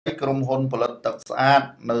ក្រុមហ៊ុនផលិតទឹកស្អាត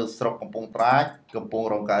នៅស្រុកកំពង់ត្រាចកំពុង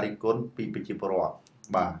រងការរិះគន់ពីប្រជាពលរដ្ឋ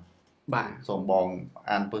បាទសូមបង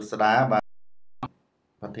អានពឹស្ដាបាទ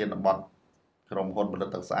ប្រធានបទក្រុមហ៊ុនផលិត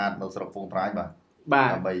ទឹកស្អាតនៅស្រុកកំពង់ត្រាចបាទ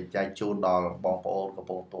ដើម្បីចែកជូនដល់បងប្អូនកំ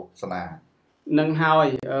ពុងទស្សនានឹងហើយ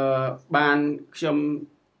បានខ្ញុំ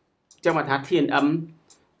ចង់ថា TNM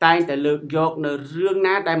តែងតែលើកយកនៅរឿង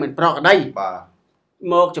ណាដែលមិនប្រក្រតីបាទ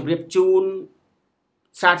មកជម្រាបជូន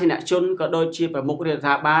សាធារណជនក៏ដូចជាប្រមុខរដ្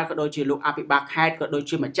ឋាភិបាលក៏ដូចជាលោកអភិបាលខេត្តក៏ដូច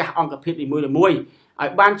ជាម្ចាស់អង្គភាពនីមួយៗឲ្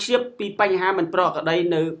យបានជ្រាបពីបញ្ហាមិនប្រក្រតី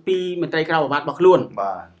នៅពីមន្ត្រីក្រៅអាវ៉ាត់របស់ខ្លួន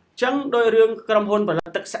បាទអញ្ចឹងដោយរឿងក្រុមហ៊ុនផលិត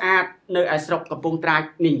ទឹកស្អាតនៅឯស្រុកកំពង់ត្រាច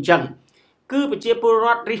នេះអញ្ចឹងគឺប្រជាពលរ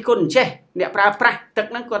ដ្ឋរិះគន់អញ្ចេះអ្នកប្រើប្រាស់ទឹក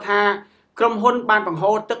ហ្នឹងគាត់ថាក្រុមហ៊ុនបានបង្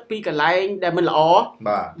ហូរទឹកពីកន្លែងដែលមិនល្អ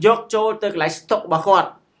យកចូលទៅកន្លែងស្តុករបស់គាត់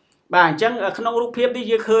បាទអញ្ចឹងក្នុងរូបភាពនេះ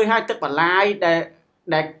យើងឃើញហើយទឹកបន្លាយ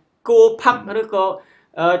ដែលគោផឹកឬក៏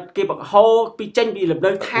គេបង្ហូរពីចេញពីលំ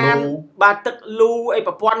នៅឋានបាទទឹកលូអី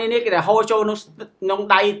ប្រព័ន្ធនេះគេដែលហូរចូលក្នុង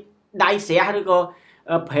ដៃស្រះឬក៏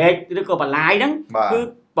ព្រែកឬក៏បន្លាយហ្នឹងគឺ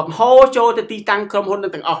បង្ហូរចូលទៅទីតាំងក្រុមហ៊ុន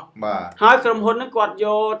ទាំងអស់ហើយក្រុមហ៊ុនហ្នឹងគាត់យ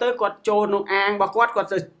កទៅគាត់ចូលក្នុងអាងរបស់គាត់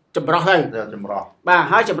ទៅចម្រោះទៅបាទ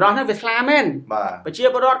ហើយចម្រោះហ្នឹងវាថ្លាមែនប្រជា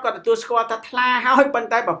ពលរដ្ឋគាត់ទទួលស្គាល់ថាថ្លាហើយប៉ុន្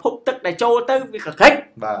តែប្រភពទឹកដែលចូលទៅវាកកិច្ច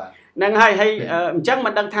ហ្នឹងហើយអញ្ចឹងមិ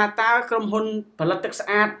នដឹងថាតើក្រុមហ៊ុនផលិតទឹកស្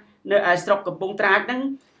អាតនៅឯស្រុកកំពង់ត្រាចហ្នឹង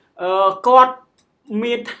គាត់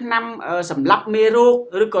មានថ្នាំសម្លាប់មេរោគ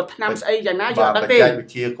ឬក៏ថ្នាំស្អីយ៉ាងណាយកអត់ដឹងទេបច្ចេកវិ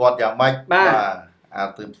ទ្យាគាត់យ៉ាងម៉េចបាទ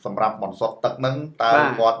សម្រាប់បន្សុទ្ធទឹកហ្នឹងតើ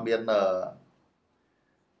គាត់មាន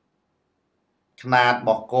ຂະຫນາດរប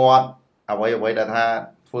ស់គាត់អ្វីដែលថា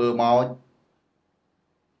ធ្វើមក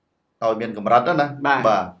ឲ្យមានកម្រិតណា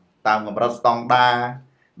បាទតាមកម្រិតស្តង់ដារ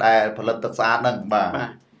ដែលផលិតទឹកស្អាតហ្នឹងបាទអ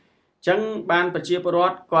ញ្ចឹងបានប្រជាពលរ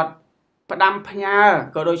ដ្ឋគាត់ផ្ដាំផ្ញើ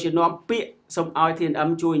ក៏ដូចជានាំពាក្យសូមឲ្យ TNM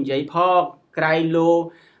ជួយនិយាយផងក្រែងលោ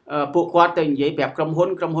ពួកគាត់ទៅនិយាយប្រាប់ក្រុមហ៊ុ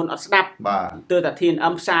នអត់ស្ដាប់ទើបតែ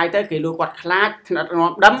TNM ផ្សាយទៅគេលោកគាត់ខ្លាចថ្នាក់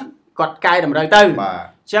នាំដឹមគាត់កែតម្រូវទៅអ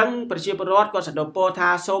ញ្ចឹងប្រជាពលរដ្ឋគាត់សដពោថា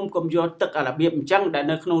សូមកុំយកទឹកអារបៀបអញ្ចឹងដែល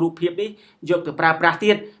នៅក្នុងរូបភាពនេះយកទៅប្រើប្រាស់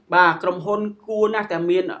ទៀតបាទក្រុមហ៊ុនគួរណាស់តែ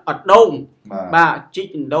មានអត់ដូងបាទជីក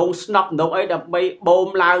អណ្ដូងស្នប់អណ្ដូងអីដើម្បីបូម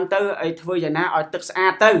ឡើងទៅឲ្យធ្វើយ៉ាងណាឲ្យទឹកស្អា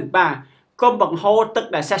តទៅបាទកុំបង្ហូរទឹក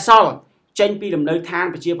ដែលសេះសល់ចេញពីលំនៅឋាន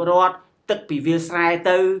ប្រជាពលរដ្ឋទឹកពីវាលស្រែ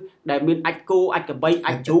ទៅដែលមានអាចគោអាចកបី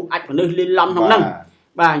អាចជ្រូកអាចមនុស្សលីឡំក្នុងហ្នឹង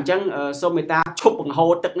បាទអញ្ចឹងសូមមេត្តាឈប់បង្ហូ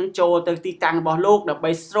រទឹកហ្នឹងចូលទៅទីតាំងរបស់លោកដើម្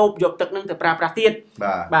បីស្រូបយកទឹកហ្នឹងទៅប្រើប្រាស់ទៀត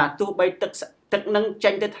បាទទោះបីទឹកហ្នឹងចេ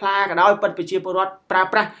ញទៅថ្លាក៏ដោយប៉ុន្តែប្រជាពលរដ្ឋប្រើ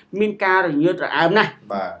ប្រាស់មានការរញើតរអើមណាស់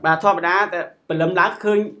បាទធម្មតាតែព្រលឹមឡើង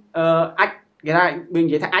ឃើញអាចគេថាវានិ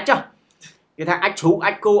យាយថាអាចចុះគេថាអាចជ្រូក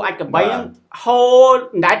អាចគោអាចកបីហ្នឹងហូរ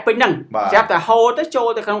អណ្ដែតពេញហ្នឹងស្រាប់តែហូរទៅចូល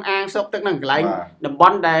ទៅក្នុងអាងស្រុកទឹកហ្នឹងកន្លែងតំប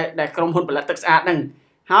ន់ដែលក្រុមហ៊ុនផលិតទឹកស្អាតហ្នឹង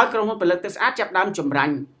ហើយក្រុមហ៊ុនផលិតទឹកស្អាតចាប់ដើមចម្រា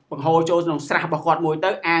ញ់បង្ហូរចូលក្នុងស្រះរបស់គាត់មួយទៅ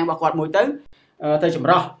អាងរបស់គាត់មួយទៅចម្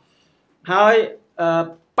រោះហើយ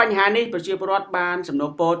បញ្ហានេះប្រជាពលរដ្ឋបានសំណូ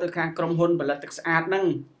មពរទៅខាងក្រុមហ៊ុនផលិតទឹកស្អាតហ្នឹង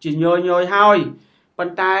ជាញយហើយប៉ុ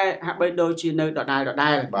ន្តែហាក់បីដូចជានៅដដែល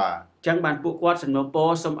បាទអញ្ចឹងបានពួកគាត់សំណូមពរ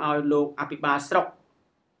សូមឲ្យលោកអភិបាលស្រុក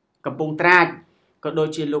កំពង់ត្រាចក៏ដូច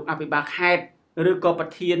ជាលោកអភិបាលខេត្តឬក៏ប្រ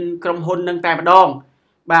ធានក្រុមហ៊ុននឹងតែម្ដង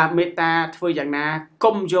បាទមេត្តាធ្វើយ៉ាងណា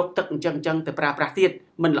កុំយកទឹកអញ្ចឹងទៅប្រើប្រាស់ទៀត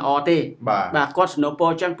មិនល្អទេបាទគាត់សំណូមពរ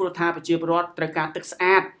អញ្ចឹងព្រោះថាប្រជាពលរដ្ឋត្រូវការទឹកស្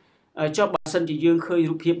អាតចុះបើសិនជាយើងឃើញ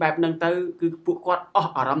រូបភាពបែបហ្នឹងទៅគឺពួកគាត់អ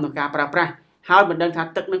ស់អារម្មណ៍ក្នុងការប្រើប្រាស់ហើយមិនដឹងថា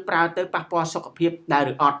ទឹកនឹងប្រើទៅប៉ះពាល់សុខភាពដែរ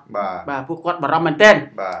ឬអត់បាទពួកគាត់បារម្ភមែនទែន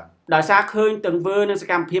ដោយសារឃើញទាំងវើនឹងស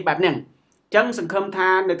កម្មភាពបែបហ្នឹងអញ្ចឹងសង្ឃឹមថា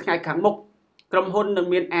នៅថ្ងៃខាងមុខក្រុមហ៊ុននឹង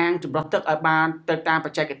មានអាងចម្រោះទឹកឲ្យបានទៅតាមប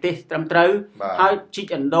ច្ចេកទេសត្រឹមត្រូវហើយជីក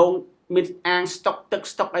អណ្ដូងមានអាងស្តុកទឹក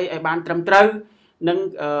ស្តុកអីឲ្យបានត្រឹមត្រូវនិង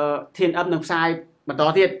TNMនឹងផ្សាយបន្ត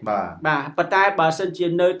ទៀតបាទប៉ុន្តែបើសិនជា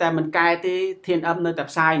នៅតែមិនកែទេ TNM នៅតែ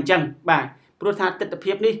ផ្សាយអញ្ចឹងបាទព្រោះថាទស្សនវិជ្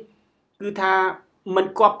ជានេះគឺថាមិន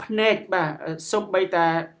គប់ភ្នែកបាទសូម្បីតែ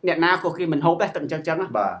អ្នកណាក៏គេមិនហូបដែរទឹកអញ្ចឹងណា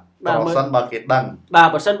បាទបើសិនបើគេដឹងបាទ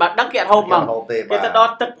បើសិនបើដឹងគេអត់ហូបហ្មងគេទៅដ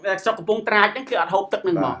ល់ទឹកស្រុកកំពង់ត្រាចហ្នឹងគឺអត់ហូបទឹកហ្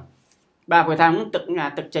នឹងហ្មងបាទព្រោះថា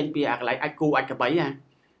ទឹកចេញពីអាកន្លែងអាចគូអាចកបីណា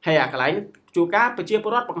ហើយអាកន្លែងជួនកាលប្រជាពល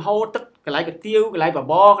រដ្ឋបង្ហូរទឹកកន្លែងកាទៀវកន្លែងប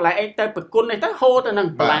បរកន្លែងអីទៅប្រគុណអីទៅហូរទៅនឹង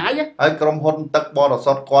បន្លាយហើយក្រុមហ៊ុនទឹកបរិ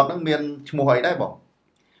សុទ្ធគាត់ហ្នឹងមានឈ្មោះអីដែរបង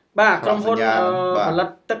បាទក្រុមហ៊ុនផលិត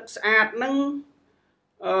ទឹកស្អាតហ្នឹង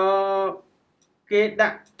គេដា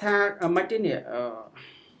ក់ថាមិនទេនេះ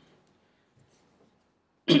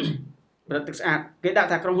ផលិតទឹកស្អាតគេដាក់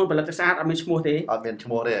ថាក្រុមហ៊ុនផលិតទឹកស្អាតអត់មានឈ្មោះទេអត់មានឈ្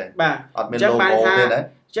មោះទេបាទអត់មាន logo ទេណា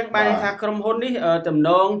អញ្ចឹងបានថាក្រុមហ៊ុននេះតំណ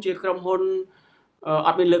ងជាក្រុមហ៊ុនអ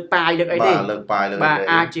ត់មានលើកប៉ាយលើកអីទេបាទ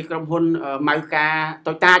អាចជាក្រុមហ៊ុនម៉ៅការ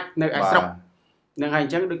តូចតាចនៅឯស្រុកហ្នឹងហើយអ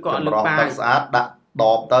ញ្ចឹងដូចក៏អត់លើកប៉ាយទឹកស្អាតដាក់ដ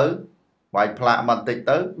បទៅ វាយផ្លាកមិនតិច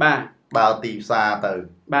ទៅដើរទីផ្សារទៅ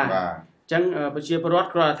បាទអញ្ចឹងប្រជាពលរដ្ឋ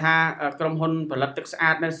គាត់ថាក្រុមហ៊ុនផលិតទឹកស្អា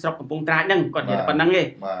តនៅស្រុកកំពង់ត្រាចហ្នឹងគាត់និយាយតែប៉ុណ្្នឹងទេ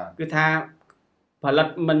គឺថាផលិត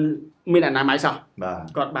មិនមានអនាម័យសោះ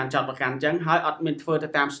គាត់បានចោទប្រកាន់អញ្ចឹងហើយអត់មានធ្វើទៅ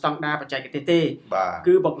តាមស្តង់ដារបច្ចេកទេសទេ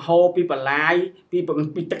គឺបង្ហូរពីបន្លាយ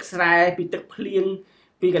ពីទឹកស្រែពីទឹកភ្លៀង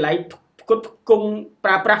ពីកន្លែងផ្គត់ផ្គង់ប្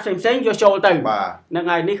រើប្រាស់ផ្សេងៗយកចូលទៅហ្នឹង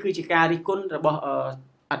ហើយនេះគឺជាការរិះគន់របស់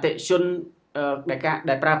អតិថិជន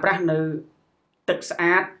ដែលប្រើប្រាស់នៅទឹកស្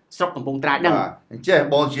អាតស្រុកកំពង់ត្រាចហ្នឹងអញ្ចឹង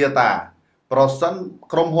បងជាតាប្រសិន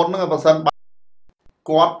ក្រុមហ៊ុនហ្នឹងប្រសិន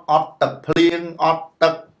គាត់អត់ទឹកភ្លៀងអត់ទឹ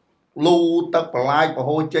កលូទឹកបន្លាយប្រ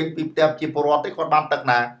ហូរចេញពីផ្ទះជាពលរដ្ឋទេគាត់បានទឹក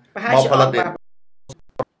ណាមកផលិតទេ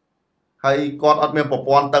ហើយគាត់អត់មានប្រ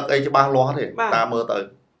ព័ន្ធទឹកអីច្បាស់លាស់ទេតាមមើលទៅ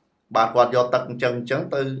បានគាត់យកទឹកអញ្ចឹង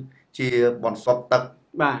ទៅជាបន្សុទ្ធទឹក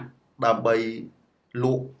ដើម្បីល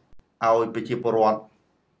ក់ឲ្យប្រជាពលរដ្ឋ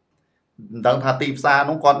មិនដឹងថាទីផ្សារ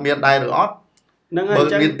នោះគាត់មានដែរឬអត់ហ្នឹងហើយបើ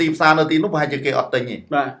មានទីផ្សារនៅទីនោះប្រហែលជាគេអត់ទិញទេ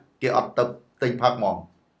គេអត់ទៅទិញផឹកហ្មង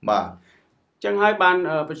បាទចឹងហើយបាន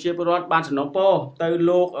ប្រជាពលរដ្ឋបានសំណូមពរទៅ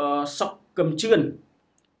លោកសុកកឹមជឿន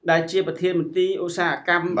ដែលជាប្រធានមន្ត្រីឧស្សាហ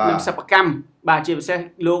កម្មនិងសិប្បកម្មបាទជាពិសេស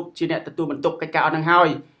លោកជាអ្នកទទួលបន្ទុកកិច្ចការអត់ហ្នឹងហើយ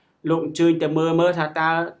លោកអញ្ជើញទៅមើលថាតើ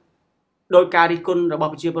ដោយការរិះគន់រប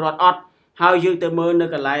ស់ប្រជាពលរដ្ឋអត់ហើយយើងទៅមើលនៅ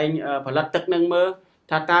កន្លែងផលិតទឹកនឹងមើល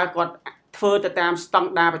ថាតើគាត់ធ្វើទៅតាមស្តង់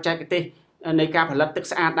ដារបច្ចេកទេសនៃការផលិតទឹក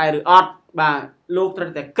ស្អាតដែរឬអត់បាទលោកត្រូវ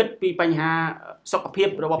តែគិតពីបញ្ហាសុខភាព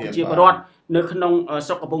របស់ប្រជាពលរដ្ឋនៅក្នុង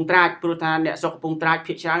ស្រុកកំពង់ត្រាចព្រោះថាអ្នកស្រុកកំពង់ត្រាច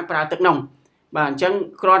ភាគច្រើនប្រើទឹកនោះបាទអញ្ចឹង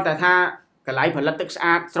គ្រាន់តែថាកន្លែងផលិតទឹកស្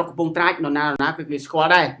អាតស្រុកកំពង់ត្រាចនរណាគឺគេស្គាល់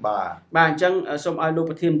ដែរបាទអញ្ចឹងសូមឲ្យលោក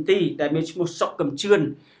ប្រធានមន្ត្រីដែលមានឈ្មោះសុកកឹមជឿន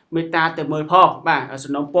មេត្តាទៅមើលផងបាទ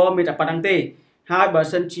សំណូមពរមានតែប៉ុណ្្នឹងទេហើយបើ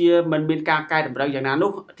សិនជាមិនមានការកែតម្រូវយ៉ាងណា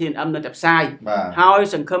នោះ TNM នៅតែផ្សាយហើយ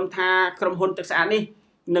សង្ឃឹមថាក្រុមហ៊ុនទឹកស្អាតនេះ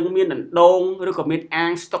នឹងមានដណ្ដូងឬក៏មានអា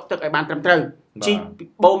ងស្តុកទឹកឲ្យបានត្រឹមត្រូវជីក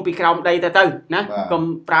បូមពីក្រោមដីទៅណាកុំ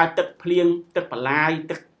ប្រើទឹកភ្លៀងទឹកបន្លាយ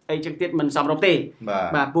ទឹកអីចឹងទៀតមិនសមរម្យទេ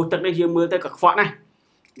បាទព្រោះទឹកនេះយើងមើលទៅកខ្វក់ណាស់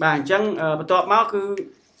បាទអញ្ចឹងបន្ទាប់មកគឺ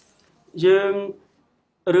យើង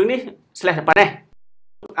រឿងនេះស្លេះតែប៉ុណ្ណេះ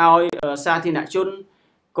ឲ្យសាធារណជន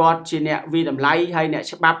គាត់ជាអ្នកវិតម្លៃហើយអ្នក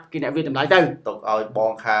ច្បាប់គេអ្នកវិតម្លៃទៅទុកឲ្យប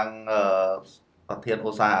ងខាងប្រធានឧ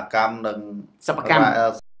ស្សាហកម្មនិងសិប្បកម្ម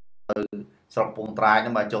ស្រុកកំពង់ត្រាចហ្នឹ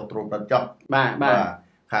ងមកចុះត្រួតពិនិត្យចុះបាទ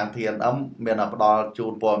ខាង TNM មានតែផ្ដល់ជូ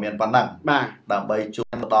នព័ត៌មានប៉ុណ្ណឹងដើម្បីជួយ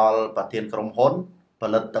ដល់ប្រធានក្រុមហ៊ុនផ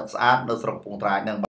លិតទឹកស្អាតនៅស្រុកកំពង់ត្រាចហ្នឹង